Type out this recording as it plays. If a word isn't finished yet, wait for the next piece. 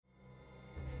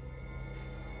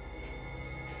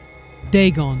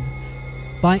Dagon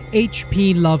by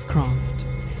H.P. Lovecraft.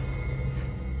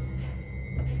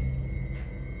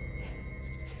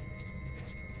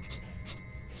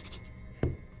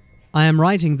 I am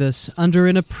writing this under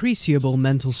an appreciable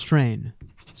mental strain,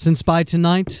 since by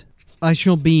tonight I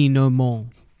shall be no more.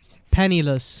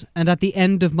 Penniless, and at the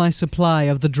end of my supply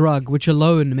of the drug which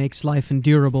alone makes life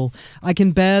endurable, I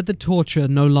can bear the torture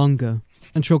no longer,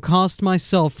 and shall cast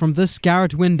myself from this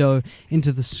garret window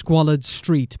into the squalid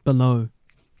street below.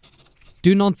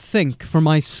 Do not think from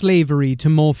my slavery to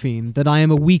morphine that I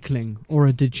am a weakling or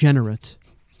a degenerate.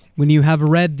 When you have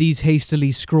read these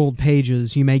hastily scrawled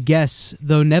pages, you may guess,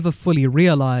 though never fully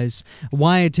realize,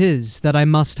 why it is that I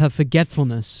must have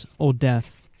forgetfulness or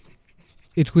death.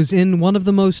 It was in one of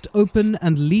the most open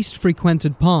and least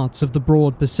frequented parts of the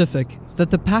broad Pacific that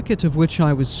the packet of which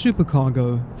I was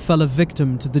supercargo fell a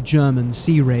victim to the German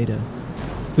sea raider.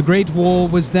 The Great War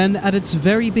was then at its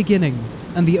very beginning,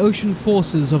 and the ocean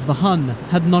forces of the Hun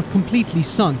had not completely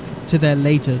sunk to their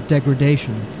later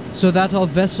degradation, so that our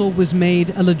vessel was made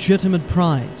a legitimate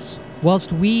prize,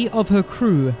 whilst we of her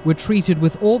crew were treated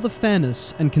with all the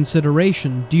fairness and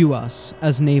consideration due us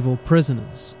as naval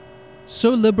prisoners.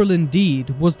 So liberal indeed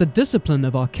was the discipline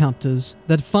of our captors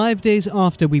that 5 days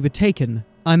after we were taken,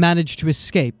 I managed to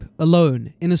escape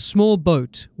alone in a small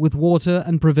boat with water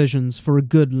and provisions for a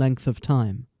good length of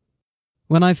time.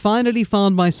 When I finally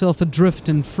found myself adrift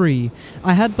and free,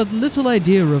 I had but little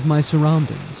idea of my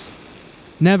surroundings.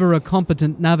 Never a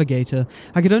competent navigator,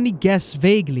 I could only guess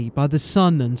vaguely by the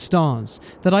sun and stars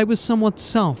that I was somewhat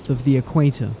south of the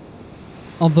equator.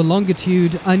 Of the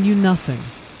longitude, I knew nothing,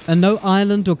 and no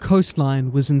island or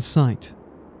coastline was in sight.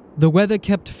 The weather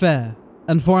kept fair,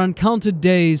 and for uncounted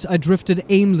days I drifted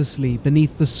aimlessly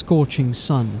beneath the scorching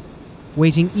sun,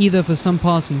 waiting either for some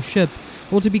passing ship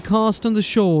or to be cast on the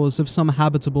shores of some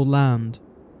habitable land.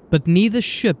 But neither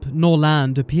ship nor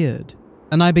land appeared,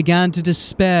 and I began to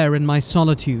despair in my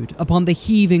solitude upon the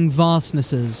heaving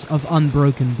vastnesses of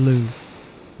unbroken blue.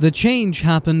 The change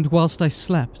happened whilst I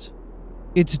slept.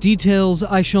 Its details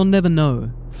I shall never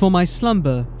know, for my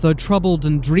slumber, though troubled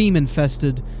and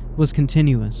dream-infested, was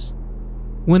continuous.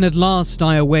 When at last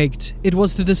I awaked, it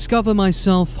was to discover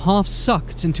myself half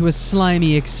sucked into a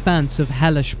slimy expanse of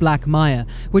hellish black mire,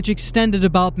 which extended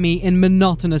about me in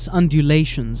monotonous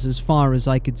undulations as far as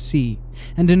I could see,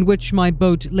 and in which my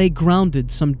boat lay grounded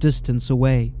some distance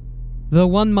away. Though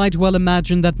one might well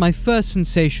imagine that my first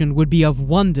sensation would be of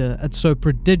wonder at so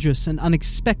prodigious and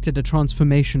unexpected a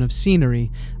transformation of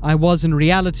scenery, I was in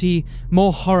reality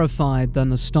more horrified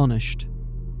than astonished.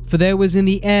 For there was in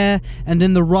the air and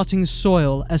in the rotting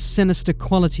soil a sinister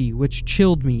quality which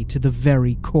chilled me to the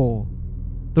very core.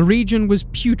 The region was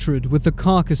putrid with the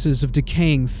carcasses of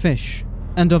decaying fish,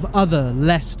 and of other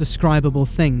less describable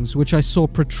things which I saw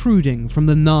protruding from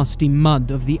the nasty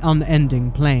mud of the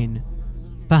unending plain.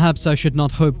 Perhaps I should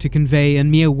not hope to convey in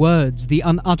mere words the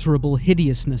unutterable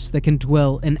hideousness that can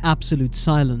dwell in absolute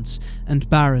silence and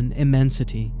barren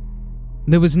immensity.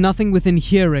 There was nothing within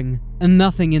hearing, and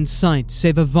nothing in sight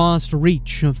save a vast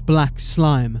reach of black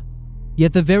slime.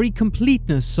 Yet the very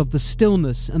completeness of the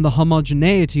stillness and the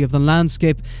homogeneity of the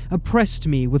landscape oppressed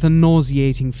me with a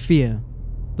nauseating fear.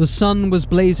 The sun was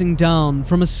blazing down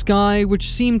from a sky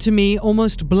which seemed to me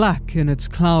almost black in its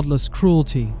cloudless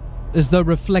cruelty, as though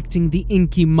reflecting the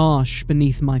inky marsh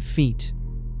beneath my feet.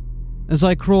 As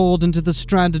I crawled into the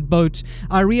stranded boat,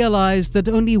 I realized that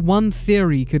only one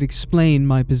theory could explain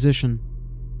my position.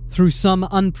 Through some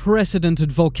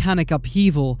unprecedented volcanic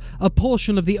upheaval, a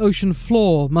portion of the ocean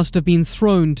floor must have been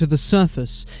thrown to the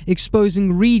surface,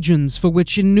 exposing regions for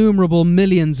which innumerable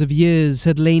millions of years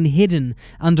had lain hidden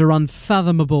under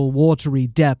unfathomable watery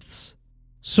depths.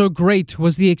 So great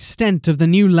was the extent of the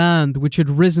new land which had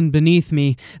risen beneath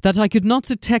me that I could not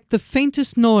detect the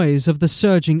faintest noise of the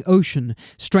surging ocean,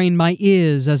 strain my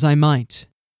ears as I might.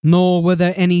 Nor were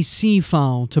there any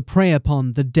seafowl to prey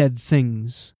upon the dead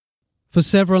things. For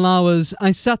several hours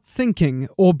I sat thinking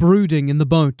or brooding in the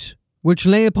boat, which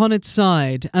lay upon its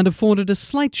side and afforded a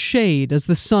slight shade as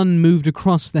the sun moved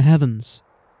across the heavens.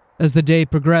 As the day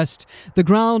progressed, the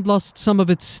ground lost some of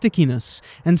its stickiness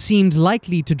and seemed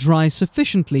likely to dry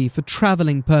sufficiently for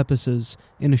travelling purposes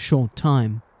in a short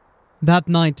time. That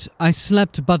night I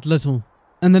slept but little,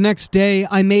 and the next day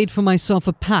I made for myself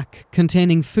a pack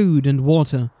containing food and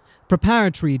water,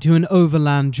 preparatory to an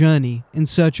overland journey in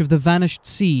search of the vanished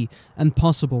sea and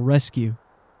possible rescue.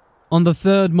 On the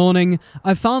third morning,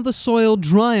 I found the soil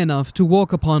dry enough to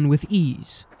walk upon with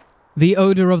ease. The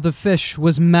odour of the fish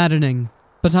was maddening,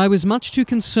 but I was much too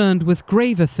concerned with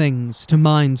graver things to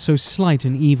mind so slight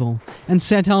an evil, and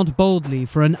set out boldly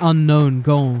for an unknown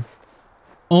goal.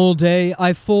 All day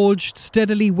I forged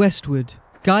steadily westward,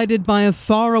 guided by a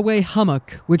faraway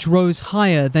hummock which rose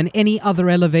higher than any other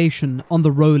elevation on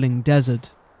the rolling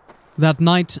desert. That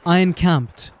night I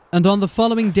encamped, and on the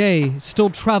following day still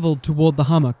travelled toward the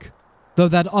hummock, though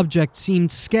that object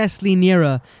seemed scarcely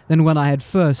nearer than when I had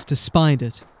first espied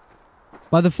it.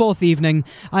 By the fourth evening,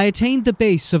 I attained the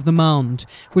base of the mound,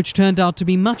 which turned out to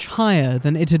be much higher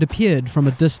than it had appeared from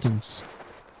a distance.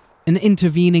 An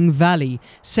intervening valley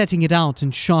setting it out in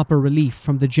sharper relief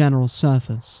from the general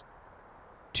surface.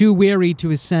 Too weary to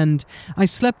ascend, I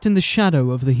slept in the shadow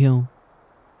of the hill.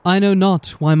 I know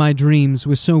not why my dreams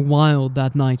were so wild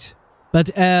that night,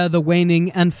 but ere the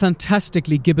waning and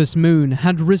fantastically gibbous moon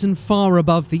had risen far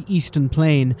above the eastern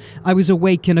plain, I was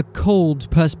awake in a cold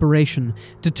perspiration,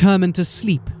 determined to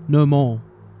sleep no more.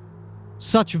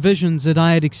 Such visions that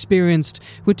I had experienced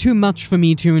were too much for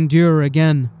me to endure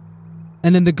again,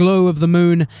 and in the glow of the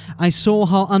moon I saw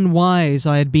how unwise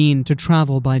I had been to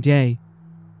travel by day.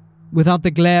 Without the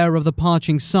glare of the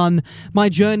parching sun, my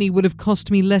journey would have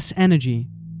cost me less energy.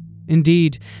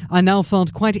 Indeed, I now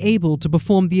felt quite able to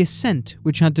perform the ascent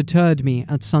which had deterred me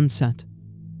at sunset.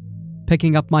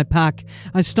 Picking up my pack,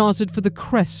 I started for the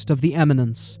crest of the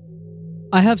eminence.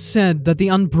 I have said that the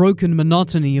unbroken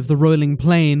monotony of the rolling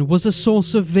plain was a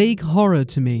source of vague horror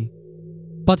to me.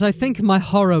 But I think my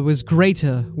horror was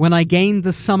greater when I gained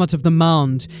the summit of the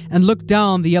mound and looked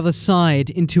down the other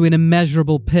side into an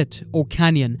immeasurable pit or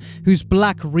canyon whose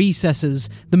black recesses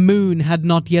the moon had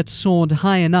not yet soared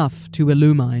high enough to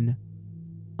illumine.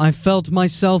 I felt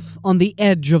myself on the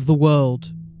edge of the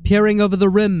world, peering over the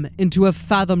rim into a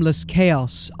fathomless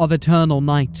chaos of eternal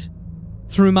night.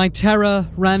 Through my terror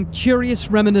ran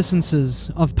curious reminiscences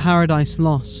of Paradise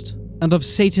Lost, and of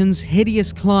Satan's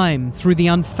hideous climb through the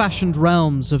unfashioned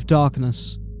realms of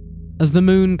darkness. As the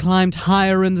moon climbed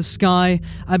higher in the sky,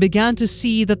 I began to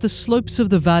see that the slopes of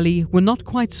the valley were not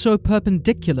quite so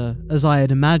perpendicular as I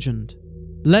had imagined.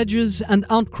 Ledges and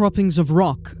outcroppings of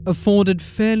rock afforded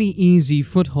fairly easy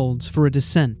footholds for a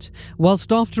descent,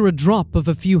 whilst after a drop of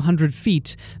a few hundred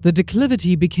feet, the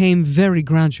declivity became very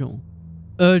gradual.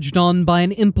 Urged on by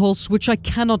an impulse which I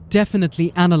cannot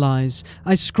definitely analyze,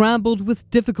 I scrambled with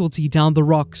difficulty down the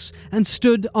rocks and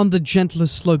stood on the gentler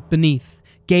slope beneath,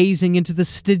 gazing into the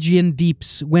Stygian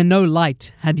deeps where no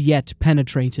light had yet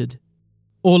penetrated.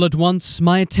 All at once,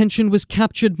 my attention was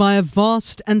captured by a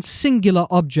vast and singular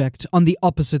object on the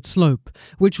opposite slope,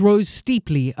 which rose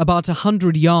steeply about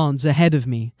 100 yards ahead of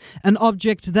me, an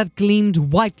object that gleamed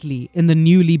whitely in the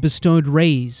newly bestowed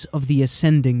rays of the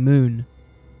ascending moon.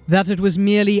 That it was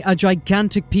merely a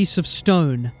gigantic piece of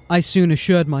stone, I soon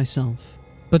assured myself,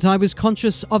 but I was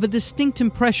conscious of a distinct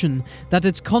impression that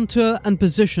its contour and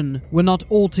position were not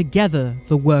altogether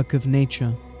the work of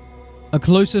nature. A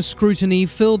closer scrutiny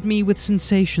filled me with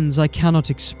sensations I cannot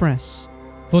express,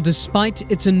 for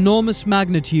despite its enormous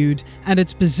magnitude and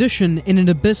its position in an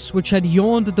abyss which had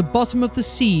yawned at the bottom of the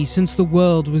sea since the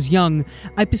world was young,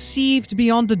 I perceived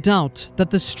beyond a doubt that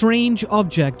the strange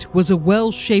object was a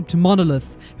well-shaped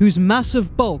monolith whose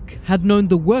massive bulk had known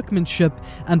the workmanship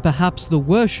and perhaps the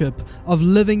worship of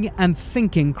living and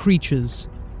thinking creatures.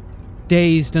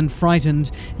 Dazed and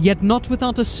frightened, yet not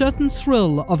without a certain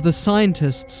thrill of the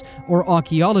scientist's or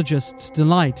archaeologist's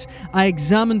delight, I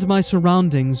examined my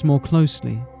surroundings more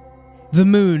closely. The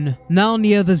moon, now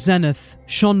near the zenith,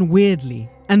 shone weirdly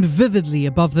and vividly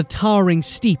above the towering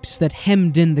steeps that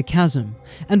hemmed in the chasm,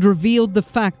 and revealed the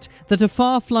fact that a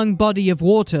far-flung body of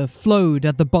water flowed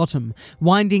at the bottom,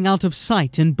 winding out of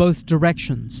sight in both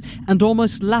directions, and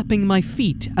almost lapping my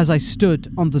feet as I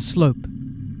stood on the slope.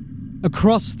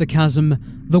 Across the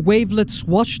chasm, the wavelets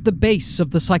washed the base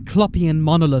of the Cyclopean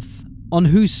monolith, on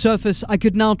whose surface I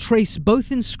could now trace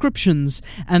both inscriptions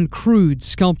and crude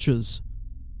sculptures.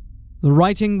 The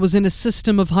writing was in a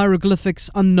system of hieroglyphics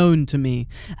unknown to me,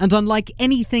 and unlike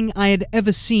anything I had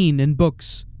ever seen in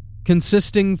books,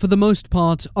 consisting for the most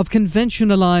part of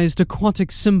conventionalized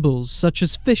aquatic symbols such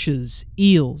as fishes,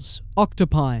 eels,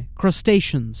 octopi,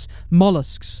 crustaceans,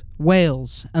 mollusks,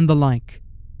 whales, and the like.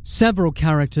 Several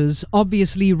characters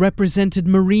obviously represented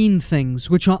marine things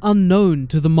which are unknown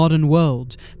to the modern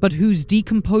world, but whose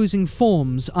decomposing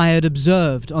forms I had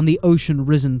observed on the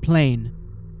ocean-risen plain.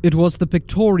 It was the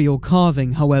pictorial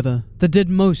carving, however, that did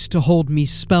most to hold me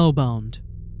spellbound.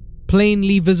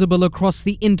 Plainly visible across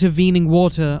the intervening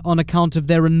water on account of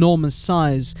their enormous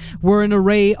size were an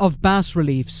array of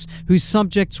bas-reliefs whose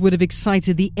subjects would have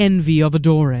excited the envy of a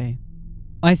Dore.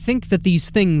 I think that these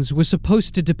things were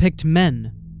supposed to depict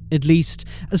men, at least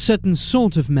a certain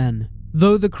sort of men,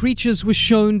 Though the creatures were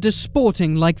shown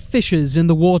disporting like fishes in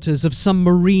the waters of some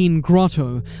marine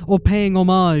grotto, or paying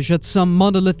homage at some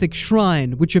monolithic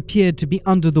shrine which appeared to be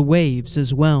under the waves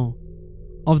as well.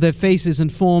 Of their faces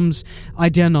and forms, I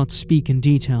dare not speak in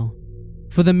detail,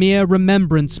 for the mere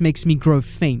remembrance makes me grow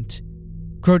faint.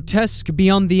 Grotesque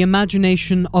beyond the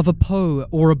imagination of a Poe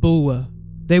or a Bulwer,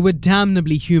 they were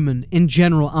damnably human in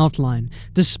general outline,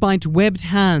 despite webbed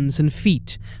hands and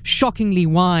feet, shockingly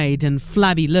wide and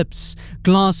flabby lips,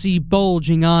 glassy,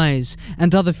 bulging eyes,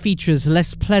 and other features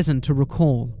less pleasant to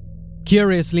recall.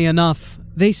 Curiously enough,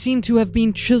 they seem to have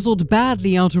been chiseled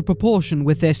badly out of proportion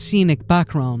with their scenic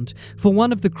background, for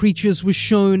one of the creatures was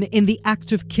shown in the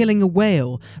act of killing a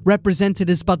whale, represented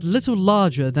as but little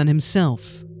larger than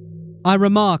himself. I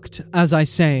remarked, as I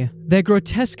say, their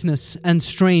grotesqueness and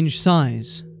strange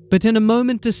size, but in a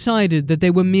moment decided that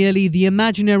they were merely the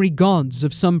imaginary gods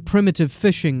of some primitive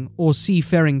fishing or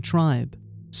seafaring tribe.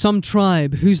 Some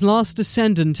tribe whose last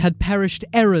descendant had perished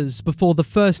eras before the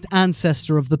first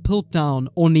ancestor of the Piltdown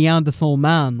or Neanderthal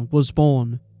man was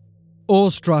born.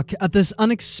 Awestruck at this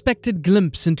unexpected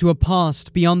glimpse into a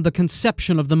past beyond the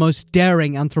conception of the most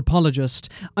daring anthropologist,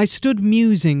 I stood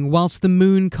musing whilst the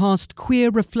moon cast queer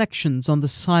reflections on the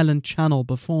silent channel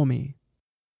before me.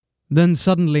 Then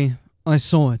suddenly, I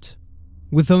saw it.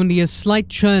 With only a slight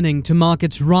churning to mark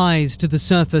its rise to the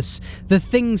surface, the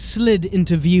thing slid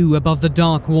into view above the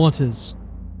dark waters.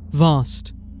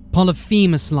 Vast,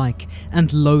 Polyphemus-like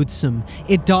and loathsome,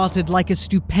 it darted like a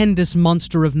stupendous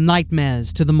monster of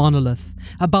nightmares to the monolith,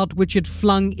 about which it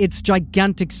flung its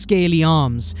gigantic scaly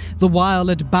arms, the while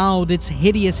it bowed its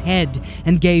hideous head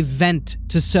and gave vent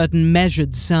to certain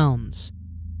measured sounds.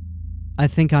 I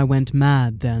think I went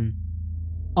mad then.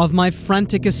 Of my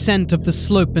frantic ascent of the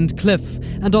slope and cliff,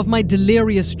 and of my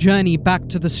delirious journey back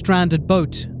to the stranded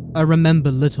boat, I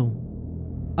remember little.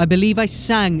 I believe I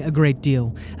sang a great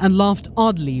deal, and laughed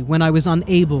oddly when I was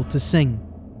unable to sing.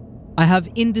 I have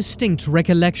indistinct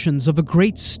recollections of a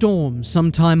great storm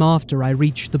some time after I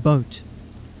reached the boat.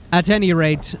 At any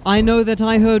rate, I know that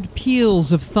I heard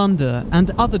peals of thunder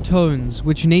and other tones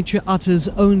which nature utters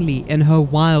only in her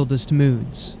wildest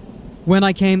moods. When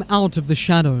I came out of the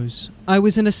shadows, I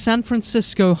was in a San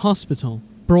Francisco hospital,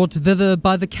 brought thither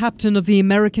by the captain of the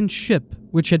American ship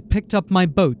which had picked up my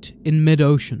boat in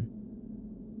mid-ocean.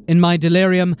 In my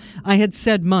delirium, I had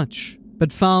said much,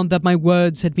 but found that my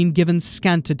words had been given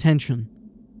scant attention.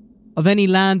 Of any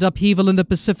land upheaval in the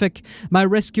Pacific, my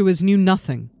rescuers knew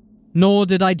nothing, nor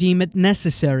did I deem it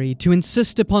necessary to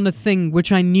insist upon a thing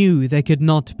which I knew they could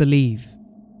not believe.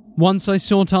 Once I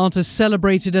sought out a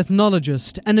celebrated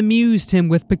ethnologist and amused him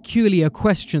with peculiar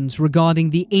questions regarding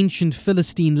the ancient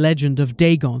Philistine legend of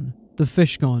Dagon, the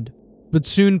fish god. But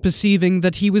soon perceiving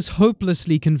that he was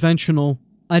hopelessly conventional,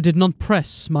 I did not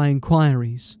press my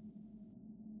inquiries.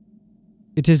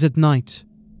 It is at night,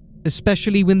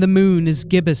 especially when the moon is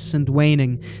gibbous and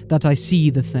waning, that I see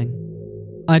the thing.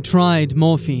 I tried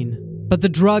morphine, but the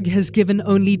drug has given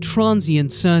only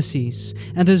transient surcease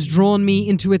and has drawn me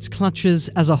into its clutches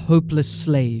as a hopeless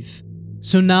slave.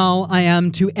 So now I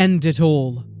am to end it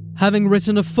all, having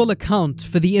written a full account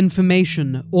for the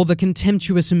information or the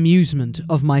contemptuous amusement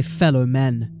of my fellow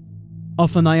men.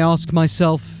 Often I ask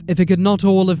myself if it could not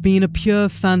all have been a pure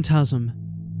phantasm,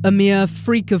 a mere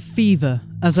freak of fever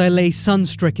as I lay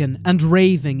sun-stricken and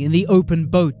raving in the open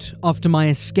boat after my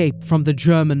escape from the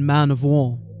German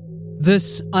man-of-war.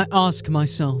 This I ask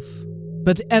myself,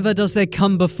 but ever does there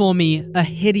come before me a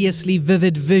hideously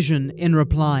vivid vision in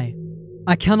reply.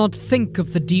 I cannot think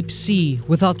of the deep sea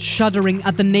without shuddering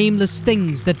at the nameless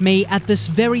things that may at this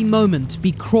very moment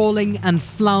be crawling and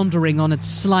floundering on its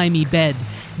slimy bed,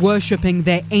 worshipping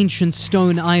their ancient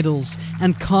stone idols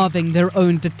and carving their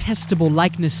own detestable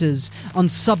likenesses on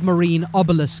submarine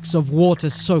obelisks of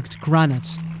water-soaked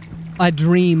granite. I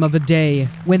dream of a day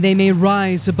when they may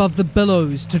rise above the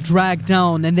billows to drag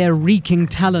down in their reeking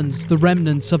talons the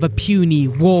remnants of a puny,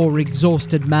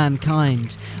 war-exhausted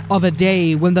mankind. Of a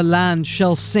day when the land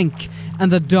shall sink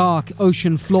and the dark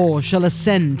ocean floor shall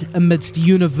ascend amidst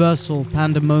universal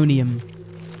pandemonium.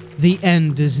 The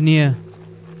end is near.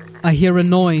 I hear a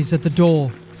noise at the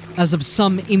door, as of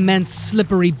some immense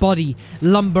slippery body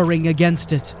lumbering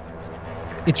against it.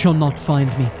 It shall not find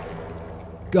me.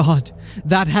 God,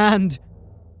 that hand!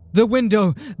 The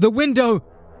window! The window!